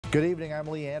Good evening, I'm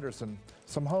Lee Anderson.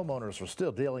 Some homeowners are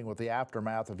still dealing with the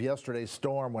aftermath of yesterday's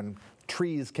storm when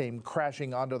trees came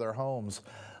crashing onto their homes.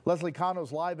 Leslie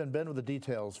Cano's live in Bend with the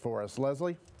details for us.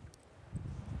 Leslie?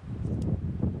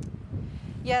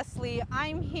 Yes, Lee,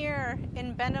 I'm here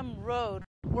in Benham Road,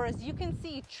 where as you can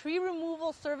see, tree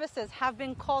removal services have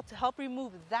been called to help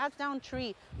remove that downed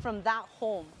tree from that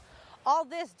home. All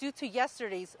this due to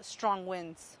yesterday's strong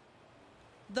winds.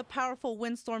 The powerful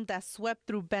windstorm that swept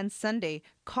through Bend Sunday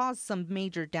caused some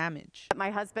major damage.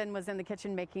 My husband was in the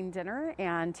kitchen making dinner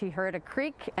and he heard a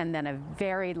creak and then a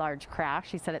very large crash.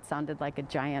 He said it sounded like a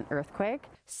giant earthquake.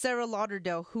 Sarah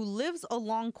Lauderdale, who lives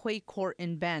along Quay Court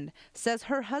in Bend, says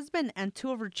her husband and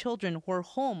two of her children were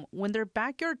home when their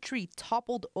backyard tree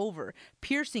toppled over,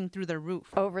 piercing through their roof.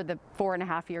 Over the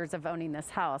 4.5 years of owning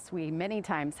this house, we many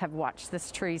times have watched this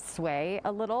tree sway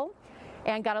a little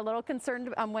and got a little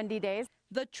concerned on windy days.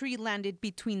 The tree landed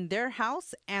between their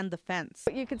house and the fence.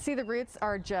 You can see the roots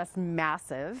are just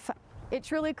massive. It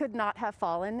truly could not have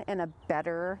fallen in a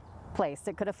better place.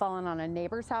 It could have fallen on a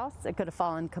neighbor's house. It could have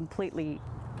fallen completely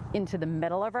into the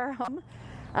middle of our home.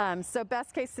 So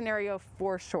best case scenario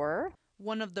for sure.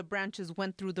 One of the branches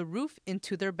went through the roof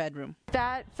into their bedroom.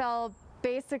 That fell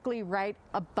basically right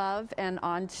above and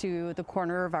onto the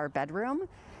corner of our bedroom.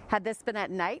 Had this been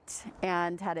at night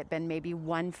and had it been maybe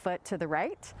 1 foot to the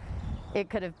right, it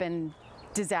could have been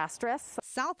disastrous.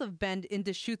 South of Bend in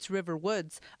Deschutes River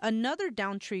Woods, another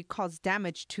downed tree caused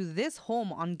damage to this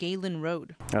home on Galen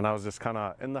Road. And I was just kind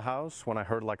of in the house when I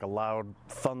heard like a loud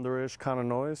thunderish kind of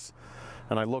noise.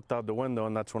 And I looked out the window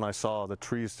and that's when I saw the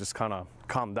trees just kind of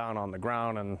calm down on the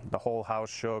ground and the whole house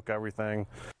shook, everything.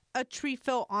 A tree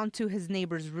fell onto his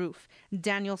neighbor's roof.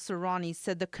 Daniel Serrani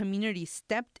said the community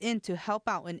stepped in to help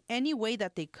out in any way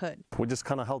that they could. We just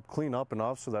kind of helped clean up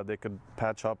enough so that they could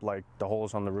patch up like the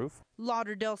holes on the roof.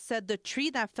 Lauderdale said the tree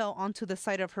that fell onto the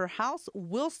side of her house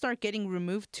will start getting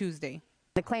removed Tuesday.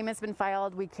 The claim has been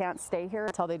filed. We can't stay here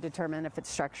until they determine if it's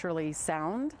structurally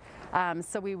sound.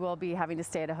 So we will be having to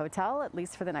stay at a hotel at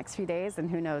least for the next few days, and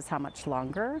who knows how much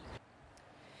longer.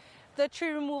 The tree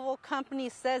removal company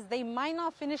says they might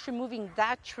not finish removing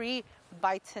that tree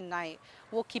by tonight.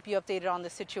 We'll keep you updated on the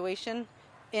situation.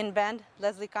 In Bend,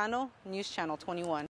 Leslie Cano, News Channel 21.